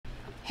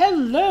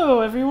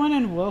Hello everyone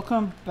and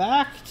welcome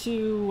back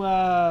to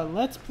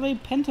Let's Play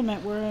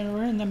Pentiment, where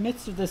we're in the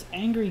midst of this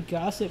angry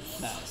gossip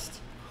fest.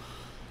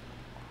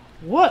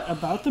 What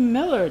about the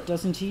miller?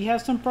 Doesn't he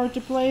have some part to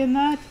play in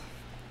that?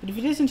 But if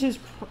it isn't his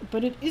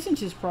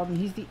problem.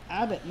 He's the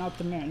abbot, not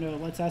the mayor. No,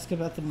 let's ask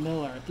about the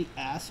miller, the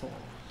asshole.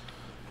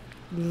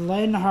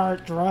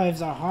 Lenhart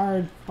drives a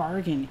hard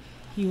bargain.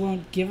 He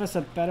won't give us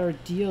a better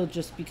deal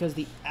just because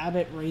the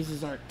abbot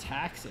raises our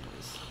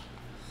taxes.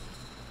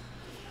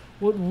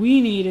 What we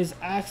need is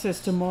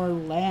access to more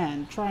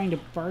land. Trying to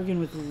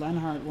bargain with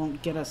Lenhart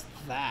won't get us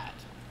that.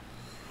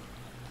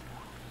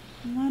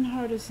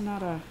 Lenhart is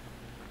not a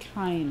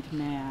kind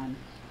man,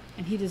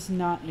 and he does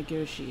not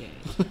negotiate.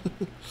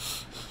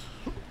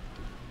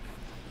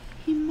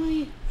 He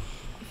might,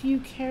 if you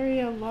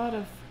carry a lot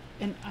of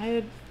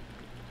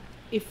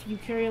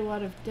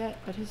debt,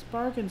 but his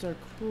bargains are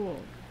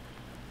cruel.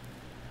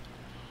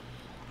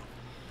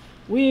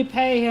 We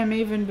pay him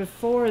even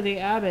before the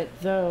abbot,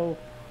 though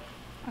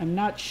I'm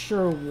not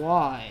sure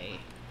why.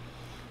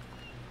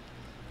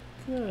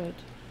 Good.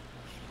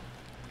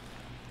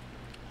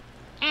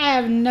 I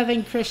have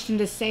nothing Christian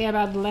to say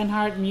about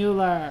Lenhart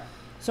Mueller,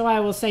 so I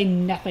will say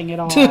nothing at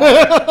all.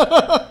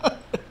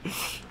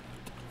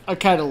 I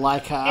kind of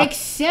like her.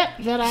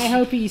 Except that I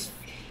hope he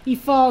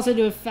falls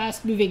into a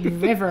fast-moving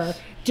river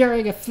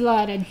during a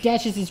flood and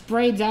dashes his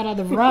brains out on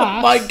the rocks.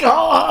 Oh my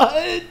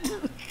god!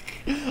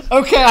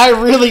 Okay, I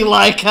really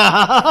like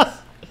her.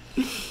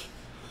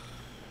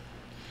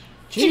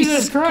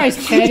 Jesus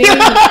Christ, Teddy!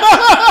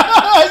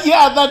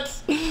 Yeah,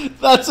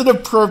 that's an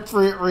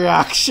appropriate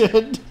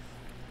reaction.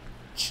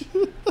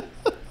 Can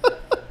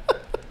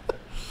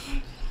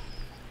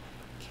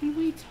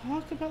we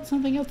talk about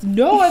something else?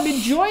 No, I'm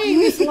enjoying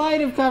this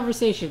line of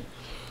conversation.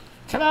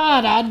 Come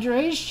on,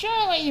 Andre.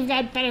 Surely you've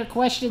got better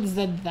questions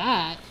than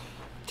that.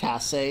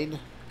 Tassane.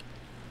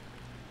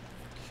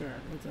 Sure,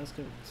 let's ask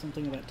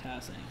something about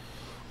Tassane.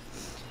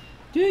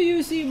 Do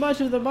you see much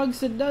of the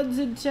monks and nuns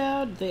in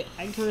town? The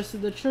anchoress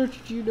in the church,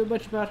 do you know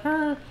much about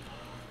her?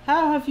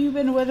 How have you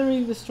been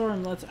weathering the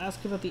storm? Let's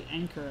ask about the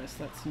anchoress.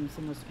 That seems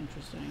the most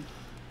interesting.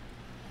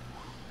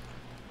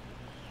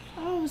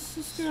 Oh,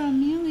 Sister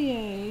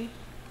Amelie.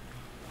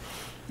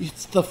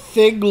 It's the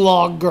fig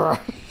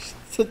longer.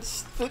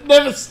 It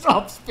never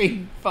stops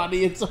being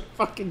funny. It's a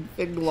fucking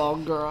fig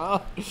longer.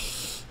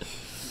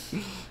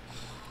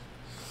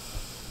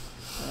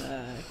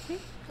 Okay.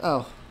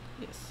 Oh.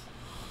 Yes.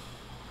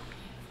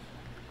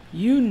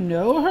 You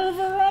know her,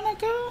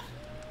 Veronica?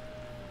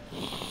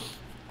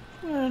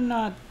 We're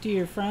not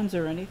dear friends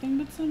or anything,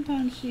 but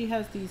sometimes she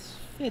has these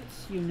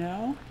fits, you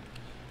know.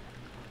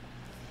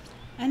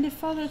 And if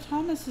Father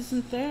Thomas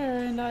isn't there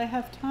and I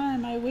have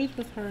time, I wait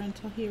with her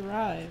until he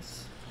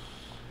arrives.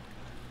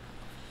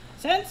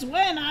 Since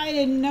when? I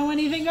didn't know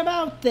anything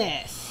about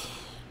this.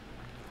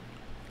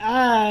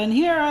 Ah, and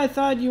here I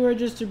thought you were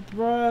just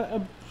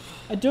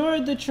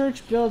adored the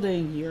church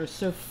building. You're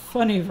so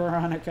funny,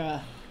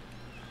 Veronica.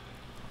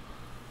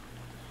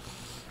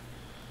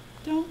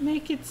 Don't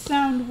make it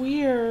sound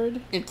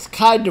weird. It's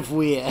kind of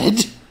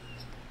weird.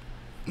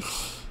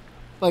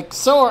 Like,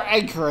 so are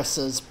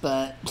anchoresses,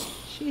 but...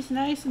 She's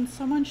nice and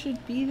someone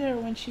should be there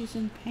when she's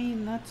in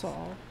pain, that's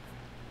all.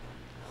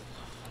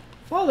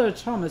 Father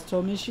Thomas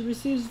told me she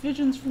receives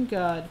visions from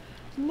God.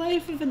 The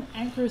life of an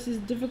anchoress is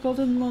difficult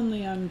and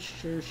lonely. I'm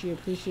sure she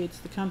appreciates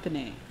the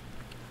company.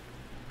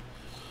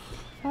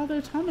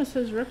 Father Thomas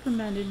has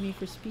reprimanded me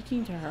for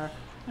speaking to her.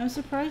 I'm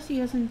surprised he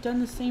hasn't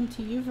done the same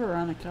to you,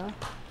 Veronica.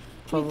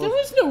 Wait, there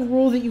was no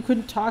rule that you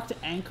couldn't talk to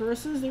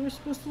anchoresses. They were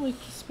supposed to,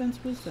 like, dispense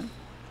wisdom.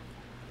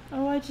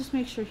 Oh, I just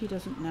make sure he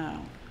doesn't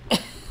know.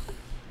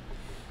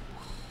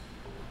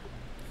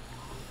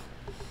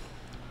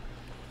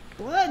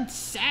 Blood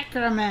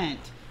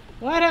sacrament!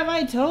 What have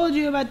I told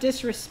you about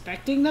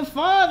disrespecting the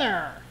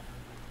Father?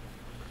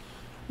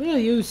 Will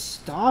you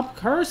stop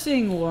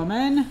cursing,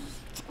 woman?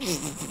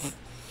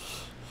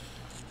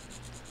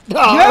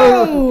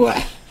 No!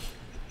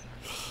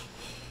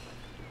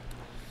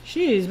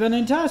 She's been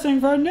in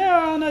tossing for near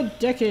on a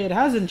decade,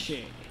 hasn't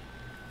she?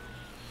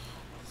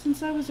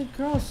 Since I was a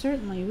girl,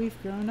 certainly. We've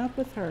grown up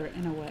with her,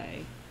 in a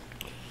way.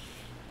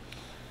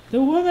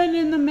 The woman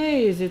in the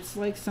maze. It's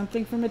like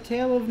something from a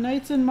tale of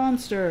knights and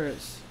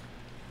monsters.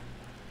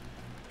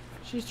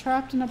 She's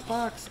trapped in a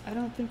box. I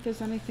don't think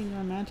there's anything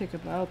romantic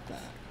about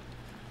that.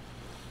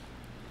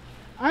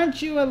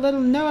 Aren't you a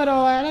little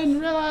know-it-all? I didn't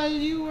realize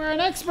you were an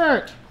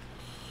expert.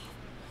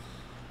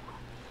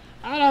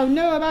 I don't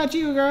know about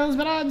you girls,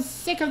 but I'm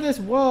sick of this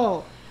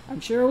wool.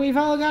 I'm sure we've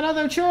all got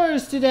other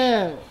chores to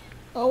do.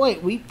 Oh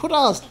wait, we put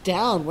ours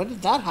down. When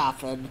did that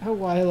happen? A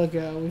while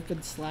ago. We've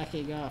been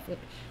slacking off.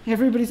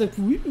 Everybody's like,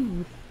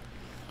 woo.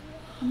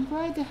 I'm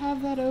glad to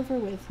have that over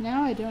with.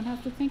 Now I don't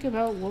have to think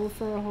about wool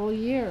for a whole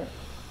year.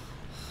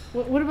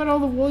 What about all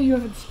the wool you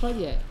haven't spun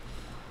yet?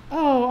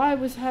 Oh, I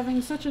was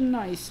having such a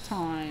nice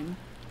time.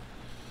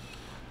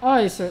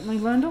 I certainly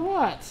learned a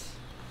lot.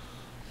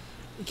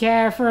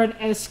 Care for an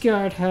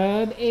escort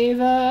hub,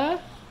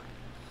 Ava?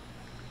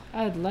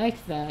 I'd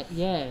like that,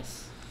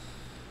 yes.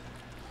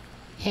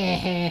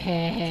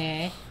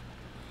 Hehehehe.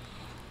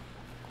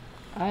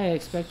 I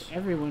expect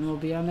everyone will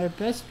be on their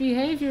best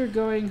behavior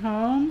going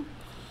home.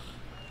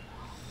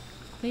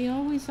 They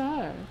always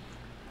are.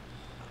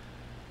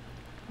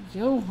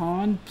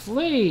 Johann,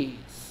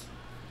 please.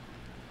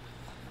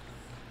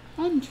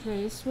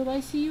 Andres, will I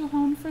see you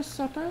home for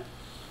supper?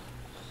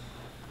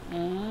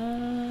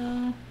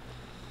 I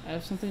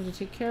have something to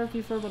take care of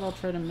you for, but I'll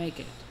try to make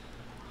it.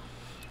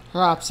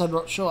 Perhaps I'm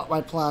not sure what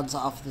my plans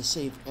are for this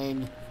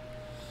evening.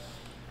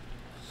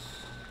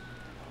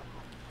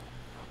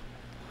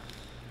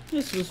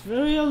 This was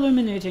very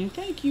illuminating.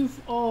 Thank you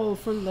all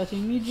for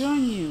letting me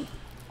join you.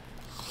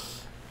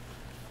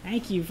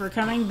 Thank you for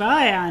coming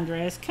by,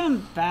 Andres.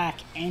 Come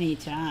back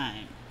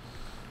anytime.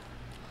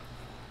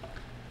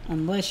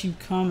 Unless you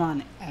come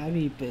on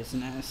Abby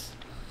business.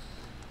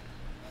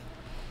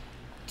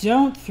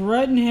 Don't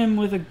threaten him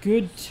with a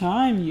good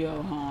time,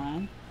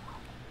 Johann.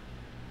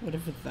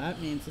 Whatever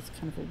that means, it's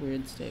kind of a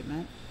weird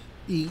statement.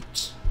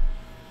 Eat.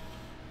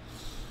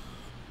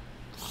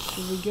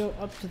 Should we go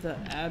up to the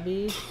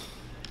Abbey?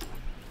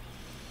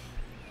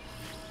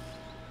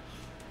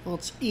 Well,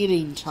 it's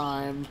eating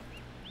time.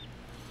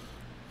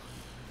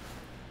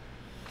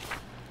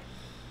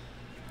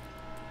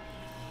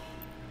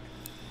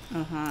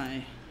 Oh,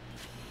 hi.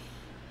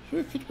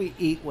 Who could we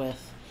eat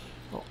with?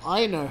 Well,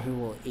 I know who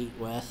we'll eat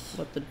with.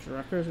 What, the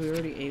Druckers? We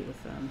already ate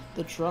with them.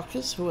 The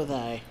Druckers? Who are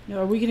they?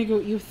 No, are we gonna go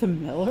eat with the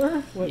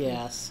Miller? What?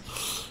 Yes.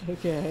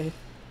 Okay.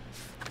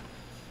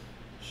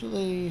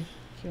 Actually...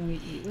 Can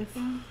we eat with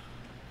them?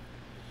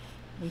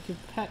 We could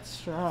pet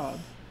Straub.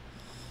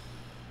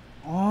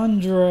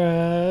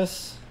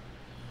 Andres!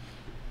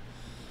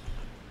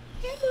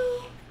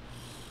 Hello!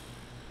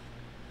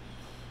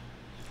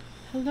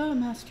 Hello,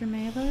 Master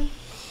Mailer.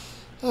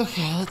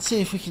 Okay, let's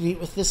see if we can eat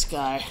with this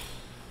guy.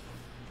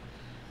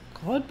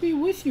 God be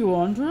with you,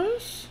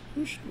 Andres.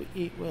 Who should we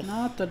eat with?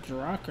 Not the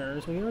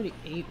Druckers. We already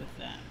ate with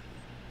them.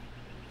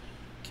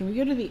 Can we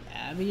go to the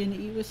Abbey and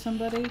eat with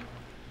somebody?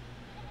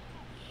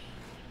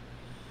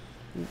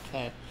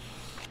 Okay.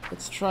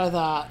 Let's try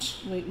that.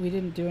 Wait, we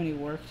didn't do any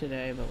work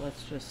today, but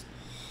let's just...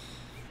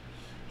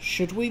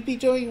 Should we be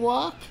doing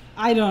work?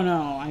 I don't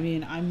know. I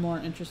mean, I'm more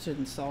interested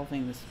in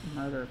solving this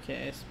murder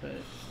case, but...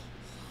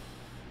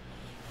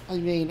 I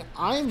mean,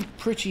 I'm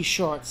pretty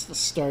sure it's the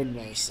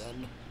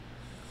stonemason.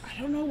 I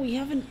don't know.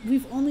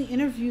 We've only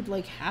interviewed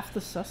like half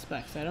the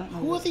suspects. I don't know.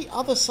 Who are the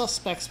other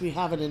suspects we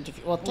haven't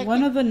interviewed? Well,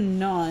 one of the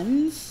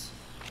nuns.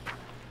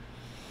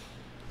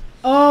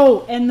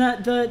 Oh, and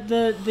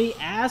the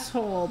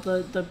asshole,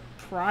 the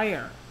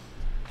prior.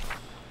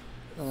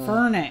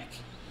 Fernick.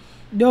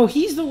 No,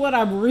 he's the one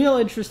I'm real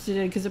interested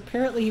in because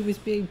apparently he was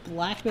being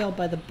blackmailed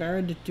by the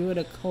Baron to do an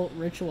occult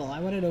ritual. I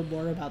want to know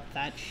more about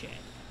that shit.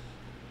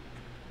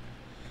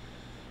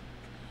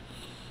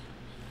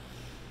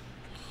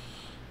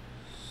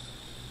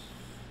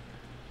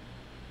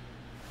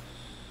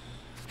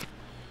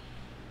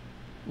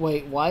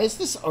 Wait, why is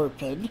this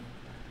open?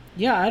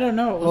 Yeah, I don't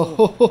know. It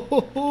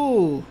was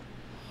Oh,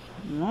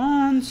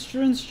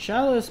 Monstrance,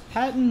 Chalice,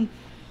 Patent,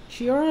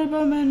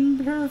 Cherubim, and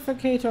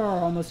Purificator.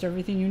 Almost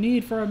everything you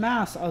need for a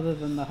mass other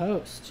than the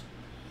host.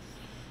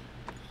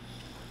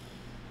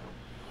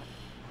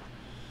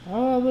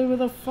 Probably where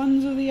the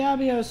funds of the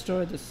Abbey are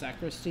stored. The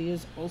sacristy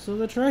is also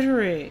the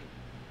treasury.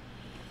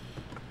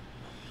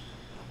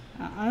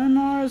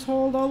 Armors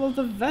hold all of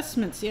the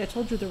vestments. See, I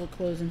told you there were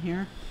clothes in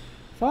here.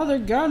 Father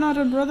Garnot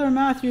and Brother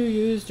Matthew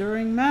used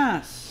during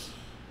Mass.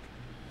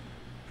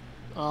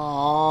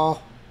 oh,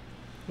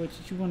 What,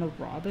 did you want to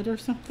rob it or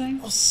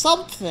something?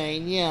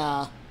 something,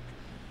 yeah.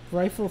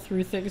 Rifle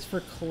through things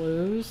for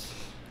clues?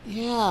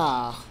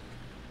 Yeah.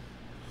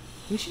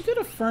 We should go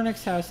to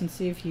Fernick's house and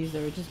see if he's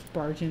there. Just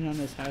barge in on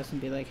his house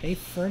and be like, hey,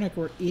 Fernick,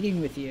 we're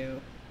eating with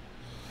you.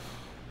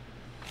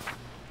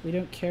 We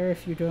don't care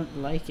if you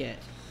don't like it.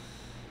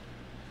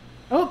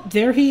 Oh,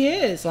 there he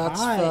is. That's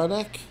Hi.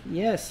 Fernick.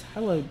 Yes,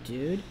 hello,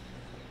 dude.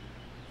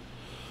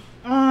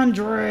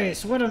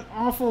 Andres, what an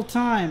awful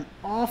time.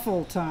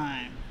 Awful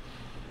time.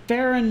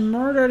 Baron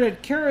murdered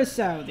at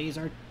Curacao. These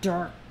are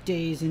dark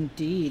days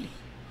indeed.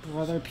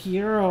 Brother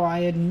Piero, I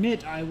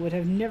admit I would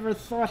have never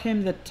thought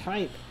him the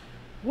type.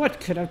 What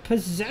could have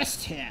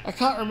possessed him? I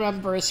can't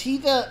remember. Is he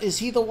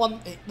the one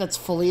that's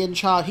fully in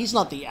charge? He's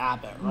not the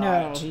abbot,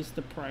 right? No, he's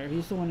the prior.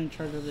 He's the one in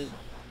charge of the...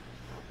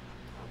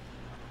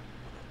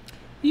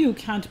 You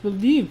can't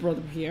believe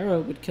Brother Piero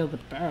would kill the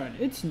Baron.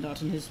 It's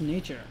not in his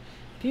nature.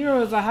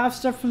 Piero is a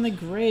half-step from the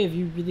grave.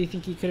 You really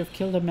think he could have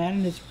killed a man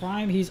in his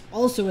prime? He's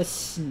also a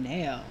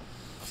snail.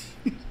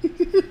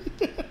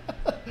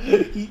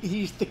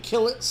 He's the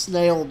kill it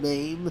snail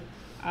meme.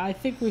 I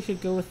think we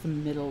should go with the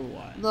middle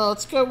one. No,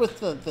 let's go with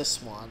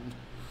this one.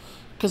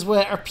 Because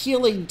we're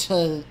appealing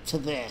to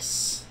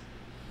this.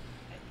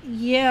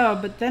 Yeah,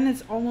 but then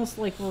it's almost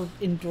like we're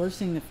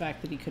endorsing the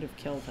fact that he could have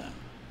killed him.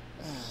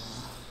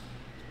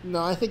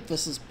 No, I think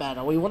this is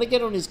better. We want to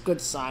get on his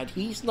good side.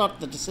 He's not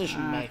the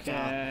decision maker.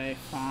 Okay,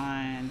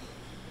 fine.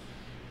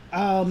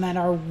 Oh, men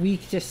are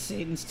weak to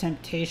Satan's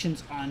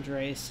temptations,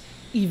 Andres.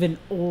 Even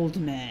old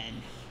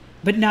men.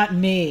 But not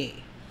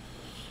me.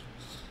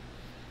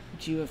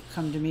 doubt you have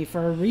come to me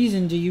for a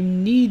reason. Do you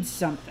need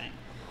something?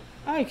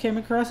 I came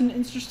across an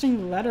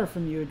interesting letter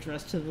from you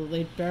addressed to the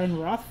late Baron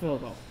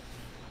Rothvogel.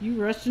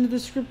 You rushed into the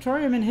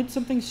scriptorium and hit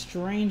something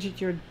strange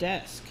at your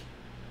desk.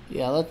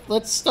 Yeah,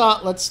 let's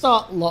start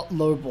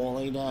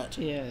lowballing it.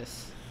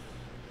 Yes.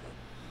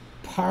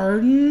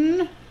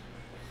 Pardon?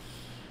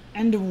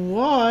 And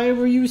why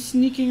were you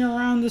sneaking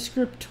around the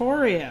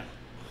scriptorium?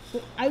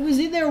 I was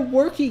in there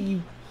working,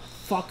 you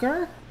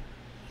fucker.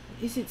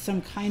 Is it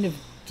some kind of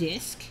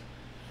disc?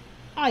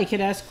 I could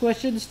ask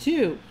questions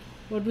too.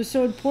 What was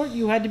so important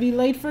you had to be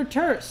late for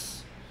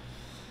terse?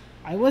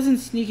 I wasn't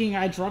sneaking,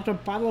 I dropped a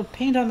bottle of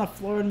paint on the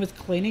floor and was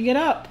cleaning it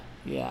up.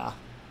 Yeah.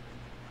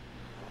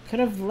 Could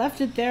have left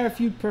it there if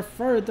you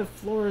preferred. The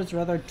floor is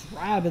rather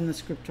drab in the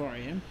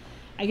scriptorium.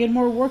 I get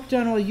more work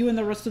done while you and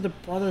the rest of the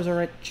brothers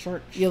are at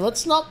church. Yeah,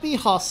 let's not be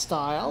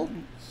hostile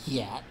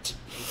yet.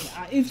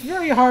 It's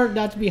very hard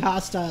not to be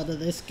hostile to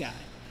this guy.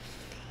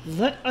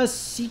 Let us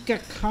seek a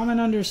common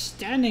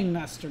understanding,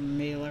 Master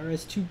Mailer,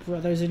 as two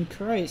brothers in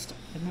Christ.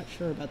 I'm not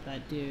sure about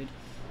that, dude.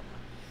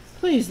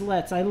 Please,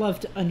 let's. I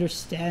love to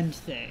understand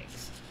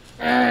things.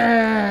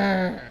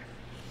 Arrgh.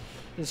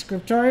 The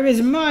scriptorium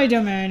is my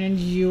domain, and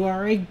you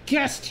are a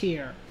guest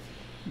here.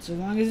 And so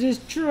long as it is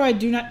true, I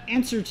do not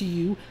answer to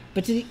you,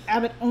 but to the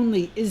abbot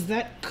only. Is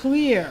that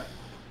clear?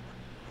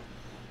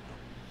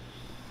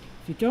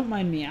 If you don't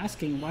mind me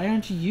asking, why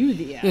aren't you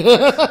the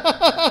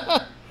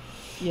abbot?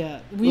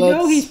 Yeah, we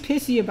know he's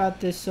pissy about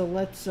this, so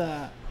let's,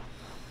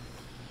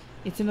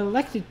 it's an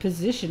elected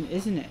position,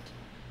 isn't it?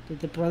 Did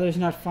the brothers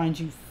not find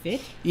you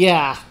fit?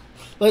 Yeah.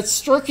 Let's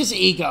stroke his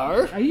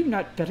ego. Are you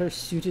not better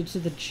suited to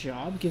the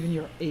job, given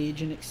your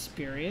age and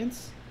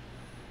experience?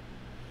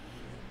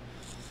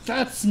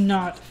 That's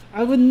not...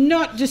 I would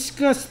not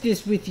discuss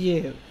this with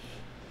you.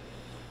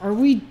 Are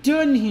we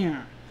done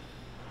here?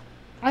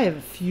 I have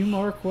a few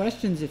more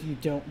questions if you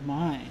don't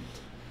mind.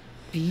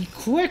 Be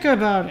quick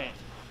about it.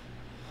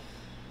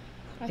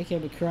 I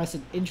came across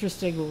an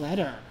interesting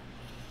letter.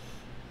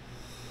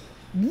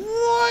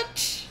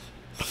 What?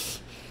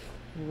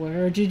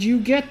 Where did you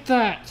get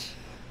that?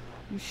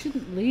 You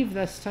shouldn't leave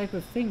this type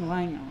of thing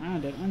lying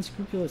around. An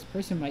unscrupulous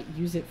person might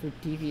use it for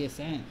devious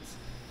ends.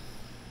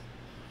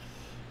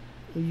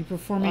 Were you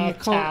performing a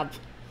cult? Tab.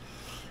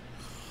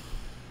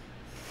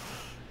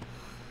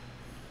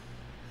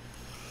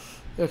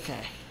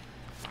 Okay.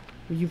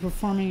 Were you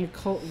performing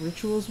occult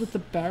rituals with the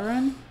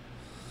Baron?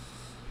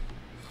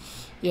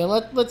 Yeah,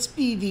 let's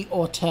be the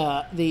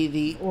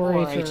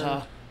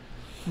orator.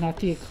 Not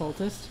the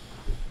occultist.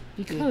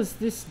 Because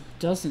this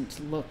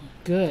doesn't look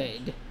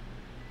good.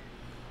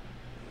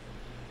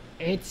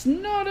 It's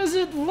not as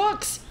it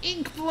looks!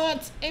 Ink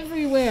blots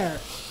everywhere!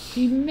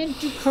 He meant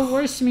to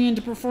coerce me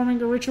into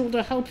performing a ritual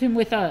to help him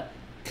with a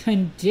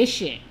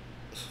condition.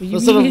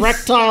 Was it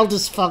erectile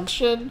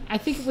dysfunction? I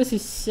think it was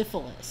his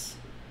syphilis.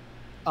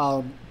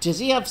 Does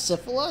he have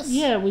syphilis?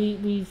 Yeah,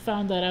 we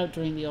found that out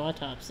during the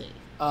autopsy.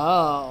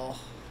 Oh.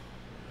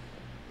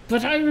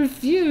 But I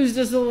refused,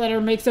 as the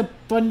letter makes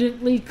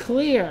abundantly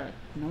clear.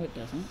 No, it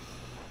doesn't.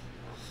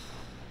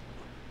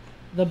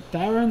 The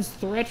Baron's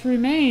threat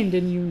remained,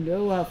 and you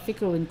know how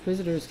fickle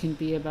inquisitors can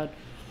be about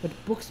what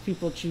books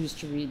people choose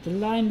to read. The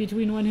line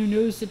between one who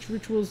knows such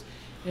rituals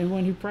and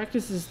one who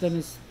practices them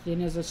is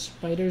thin as a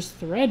spider's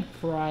thread,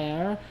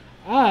 Prior.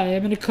 I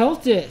am an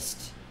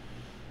occultist.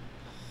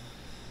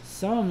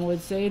 Some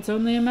would say it's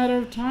only a matter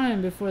of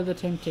time before the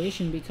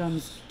temptation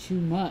becomes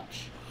too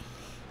much.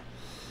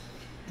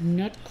 Do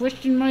not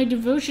question my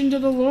devotion to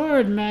the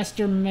Lord,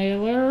 Master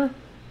Mailer.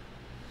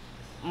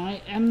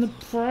 I am the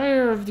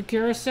prior of the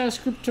Curacao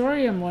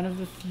Scriptorium, one of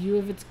the few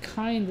of its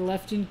kind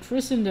left in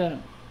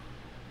Christendom.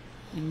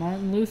 And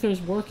Martin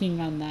Luther's working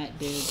on that,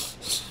 dude.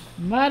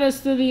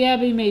 Modest though the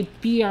Abbey may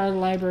be, our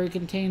library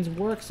contains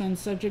works on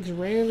subjects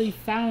rarely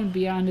found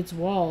beyond its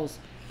walls.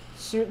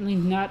 Certainly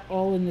not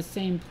all in the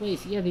same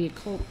place. Yeah, the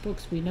occult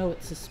books, we know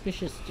it's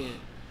suspicious, dude.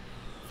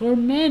 For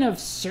men of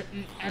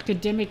certain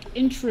academic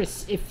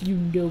interests, if you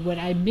know what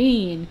I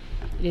mean,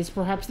 it is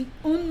perhaps the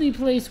only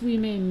place we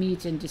may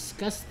meet and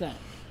discuss them.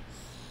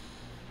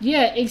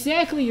 Yeah,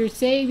 exactly, you're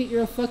saying that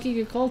you're a fucking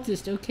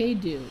occultist. Okay,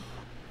 dude.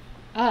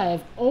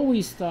 I've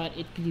always thought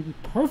it to be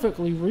a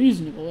perfectly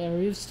reasonable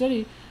area of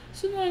study,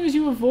 so long as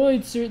you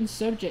avoid certain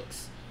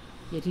subjects.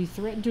 Yet he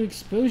threatened to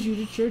expose you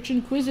to church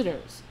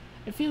inquisitors.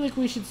 I feel like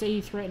we should say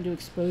he threatened to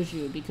expose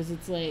you, because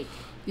it's like...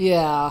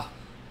 Yeah.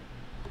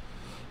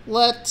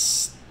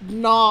 Let's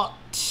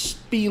not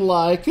be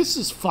like, this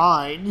is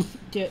fine.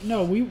 Yeah,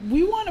 no, we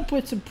want to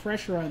put some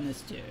pressure on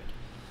this dude.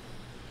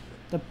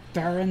 The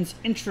Baron's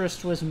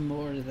interest was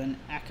more than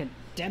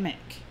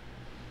academic.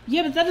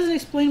 Yeah, but that doesn't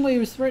explain why he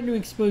was threatening to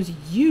expose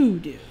you,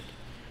 dude.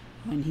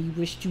 When he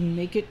wished to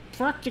make it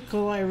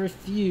practical, I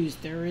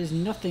refused. There is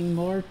nothing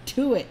more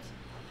to it.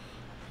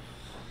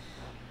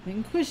 The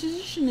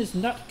Inquisition is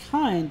not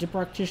kind to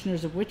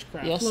practitioners of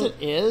witchcraft. Yes,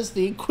 Look, it is.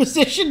 The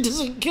Inquisition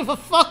doesn't give a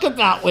fuck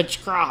about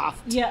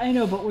witchcraft. Yeah, I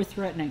know, but we're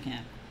threatening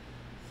him.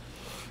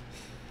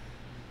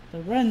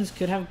 The Wrens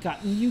could have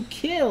gotten you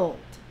killed.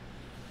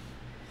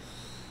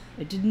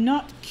 I did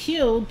not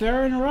kill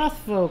Baron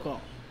Rothvogel.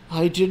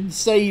 I didn't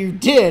say you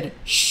did.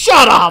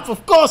 Shut up!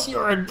 Of course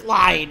you're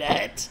implying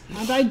it.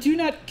 And I do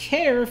not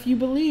care if you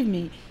believe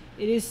me.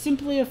 It is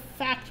simply a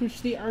fact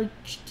which the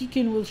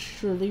Archdeacon will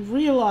surely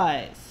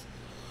realize.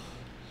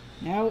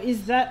 Now,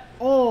 is that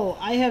all?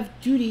 I have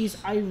duties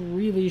I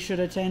really should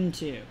attend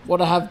to.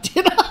 Want to have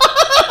dinner?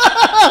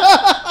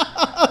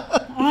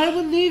 I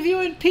will leave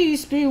you in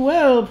peace. Be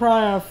well,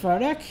 Prior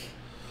Frederick.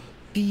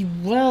 Be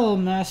well,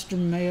 Master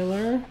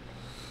Mailer.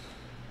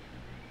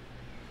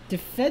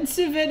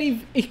 Defensive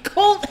and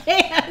occult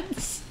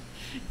hands.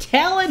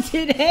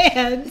 Talented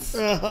hands.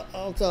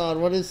 Oh god,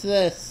 what is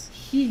this?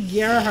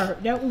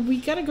 Gerhardt. Now, we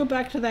gotta go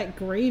back to that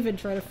grave and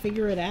try to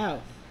figure it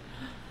out.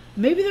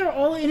 Maybe they're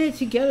all in it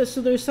together,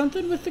 so there's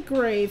something with the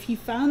grave. He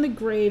found the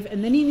grave,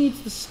 and then he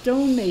needs the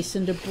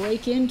stonemason to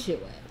break into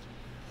it.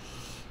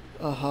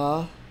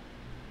 Uh-huh.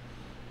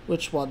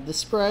 Which one?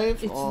 This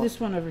grave? It's this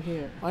one over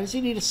here. Why does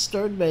he need a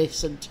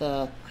stonemason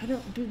to... I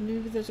don't...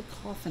 Maybe there's a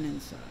coffin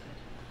inside.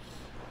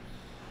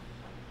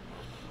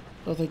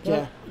 I think,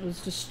 It was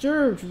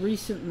disturbed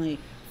recently.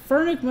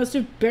 Furnick must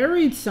have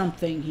buried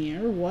something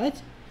here.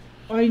 What?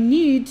 I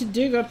need to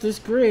dig up this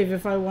grave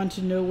if I want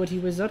to know what he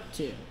was up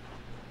to.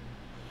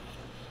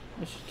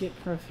 I should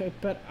get perfect,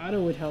 but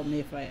Otto would help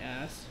me if I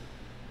asked.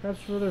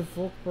 Perhaps Brother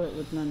Volkbert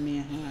would lend me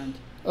a hand.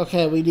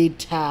 Okay, we need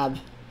Tab.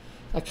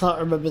 I can't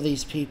remember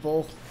these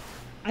people.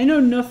 I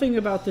know nothing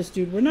about this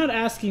dude. We're not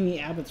asking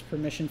the abbot's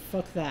permission.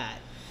 Fuck that.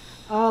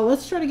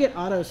 Let's try to get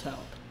Otto's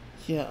help.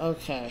 Yeah,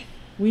 okay.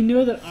 We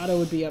know that Otto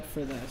would be up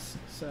for this,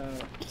 so...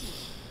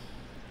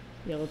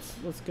 Yeah,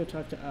 let's go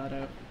talk to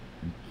Otto.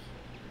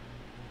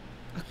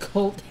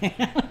 Occult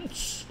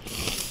hands.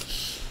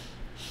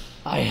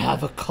 I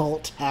have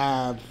occult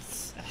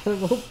hands.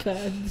 Hello,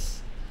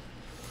 pens.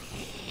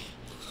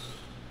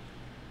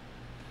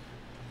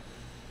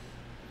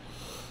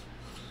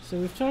 So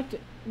we've talked...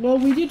 Well,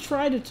 we did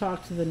try to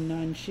talk to the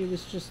nun. She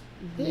was just...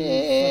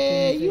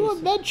 Yeah, you were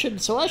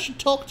mentioned, so I should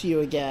talk to you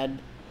again.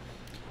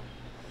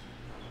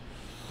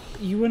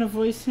 You want to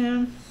voice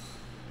him?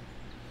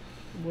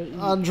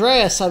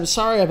 Andreas, I'm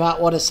sorry about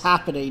what is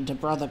happening to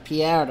Brother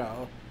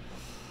Piero.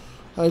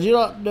 I do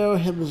not know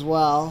him as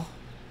well,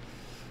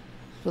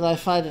 but I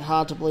find it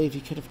hard to believe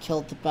he could have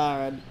killed the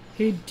Baron.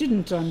 He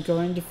didn't. I'm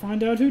going to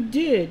find out who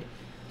did.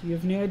 Do you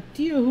have any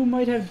idea who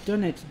might have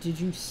done it? Did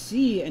you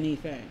see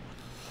anything?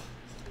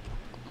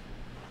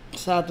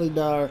 Sadly,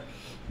 no.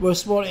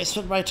 Most mornings I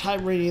spent my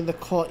time reading in the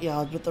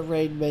courtyard, but the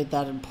rain made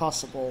that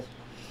impossible.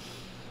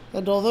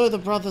 And although the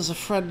brothers are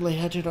friendly,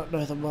 I do not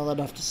know them well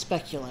enough to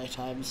speculate.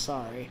 I am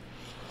sorry.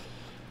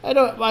 I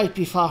know it might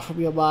be far from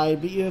your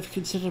mind, but you have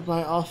considered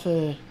my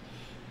offer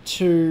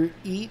to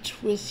eat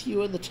with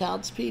you and the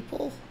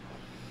townspeople?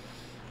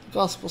 The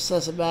gospel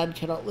says a man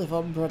cannot live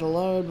on bread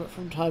alone, but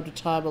from time to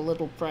time a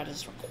little bread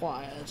is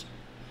required.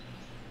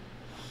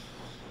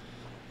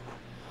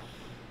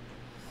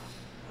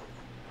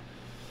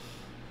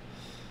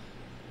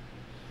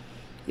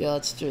 Yeah,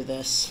 let's do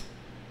this.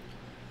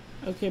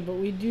 Okay, but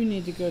we do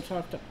need to go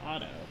talk to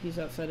Otto. He's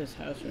outside his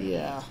house right now.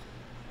 Yeah.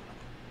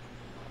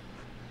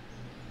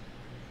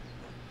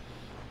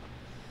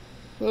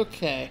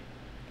 Okay.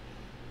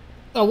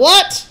 A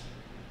what?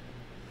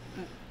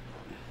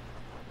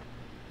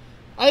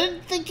 I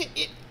didn't think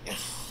it...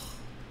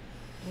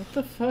 What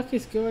the fuck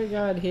is going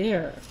on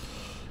here?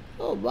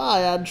 Oh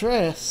my,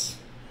 Andreas.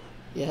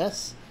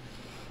 Yes?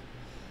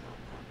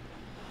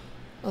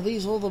 Are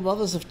these all the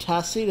mothers of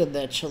Tassin and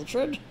their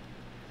children?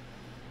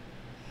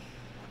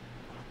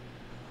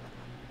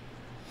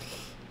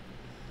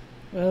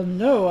 Well,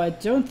 no, I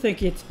don't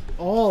think it's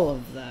all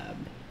of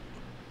them.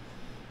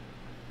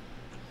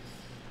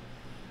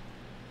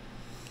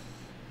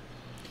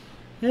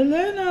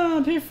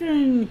 Helena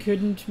Piffrin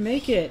couldn't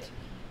make it.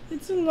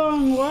 It's a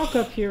long walk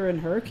up here in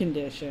her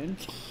condition.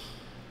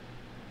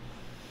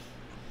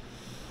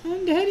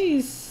 And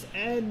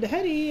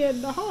Hetty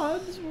and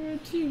Hans were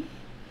too...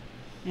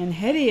 And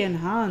Hetty and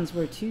Hans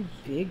were too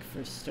big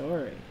for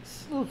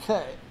stories.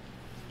 Okay.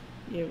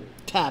 Yeah.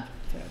 Tab.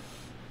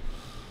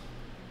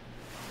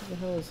 What the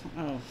hell is...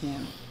 Oh,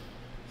 him.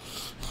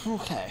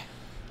 Okay.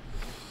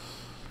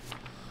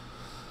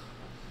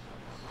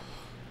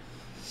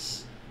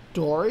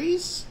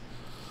 Stories?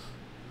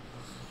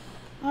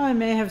 I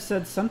may have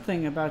said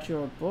something about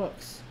your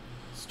books.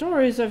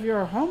 Stories of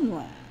your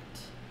homeland.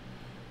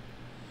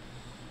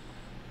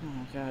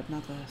 Oh god,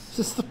 not this. Is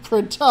this the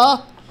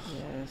printer?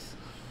 Yes.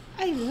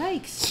 I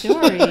like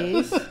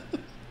stories.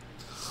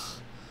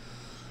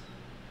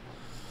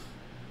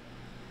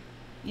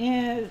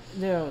 Yeah,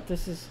 no,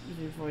 this is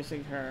you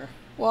voicing her.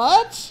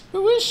 What?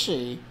 Who is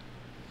she?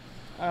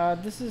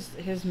 This is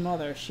his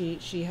mother.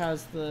 She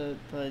has the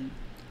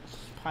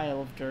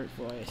pile of dirt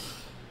voice.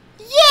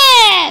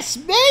 Yes!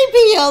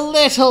 Maybe a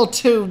little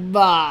too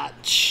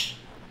much.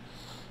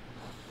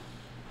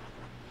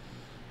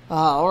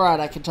 Alright,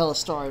 I can tell a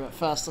story, but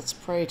first let's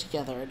pray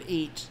together and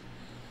eat.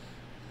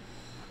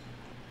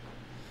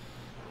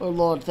 Oh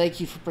Lord, thank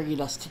you for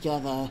bringing us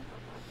together.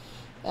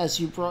 As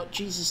you brought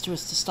Jesus to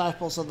his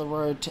disciples on the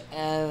road to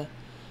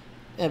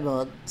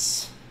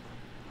emeralds.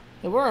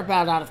 And we're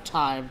about out of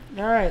time.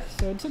 Alright,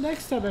 so until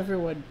next time,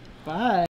 everyone. Bye.